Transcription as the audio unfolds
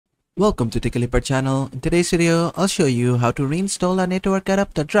Welcome to the Clipper channel. In today's video, I'll show you how to reinstall a network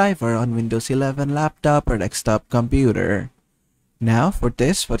adapter driver on Windows 11 laptop or desktop computer. Now for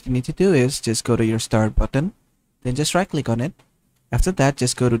this, what you need to do is just go to your Start button, then just right click on it. After that,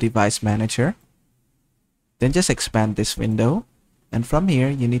 just go to Device Manager. Then just expand this window. And from here,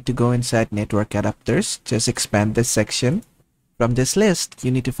 you need to go inside Network Adapters. Just expand this section. From this list,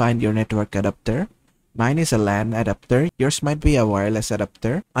 you need to find your network adapter. Mine is a LAN adapter. Yours might be a wireless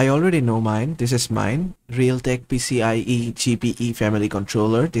adapter. I already know mine. This is mine. Realtek PCIe GPE family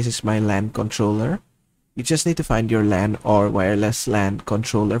controller. This is my LAN controller. You just need to find your LAN or wireless LAN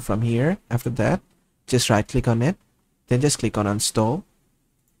controller from here. After that, just right click on it. Then just click on Install.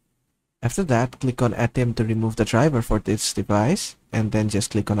 After that, click on Attempt to remove the driver for this device. And then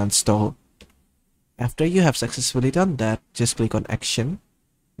just click on Install. After you have successfully done that, just click on Action.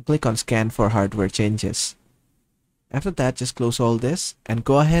 Click on Scan for hardware changes. After that, just close all this and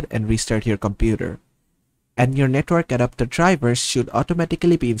go ahead and restart your computer. And your network adapter drivers should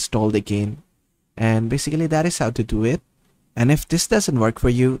automatically be installed again. And basically that is how to do it. And if this doesn't work for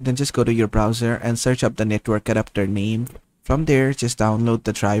you, then just go to your browser and search up the network adapter name. From there, just download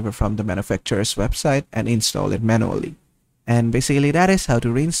the driver from the manufacturer's website and install it manually. And basically that is how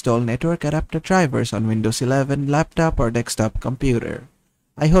to reinstall network adapter drivers on Windows 11 laptop or desktop computer.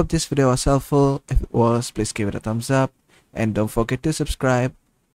 I hope this video was helpful. If it was, please give it a thumbs up and don't forget to subscribe.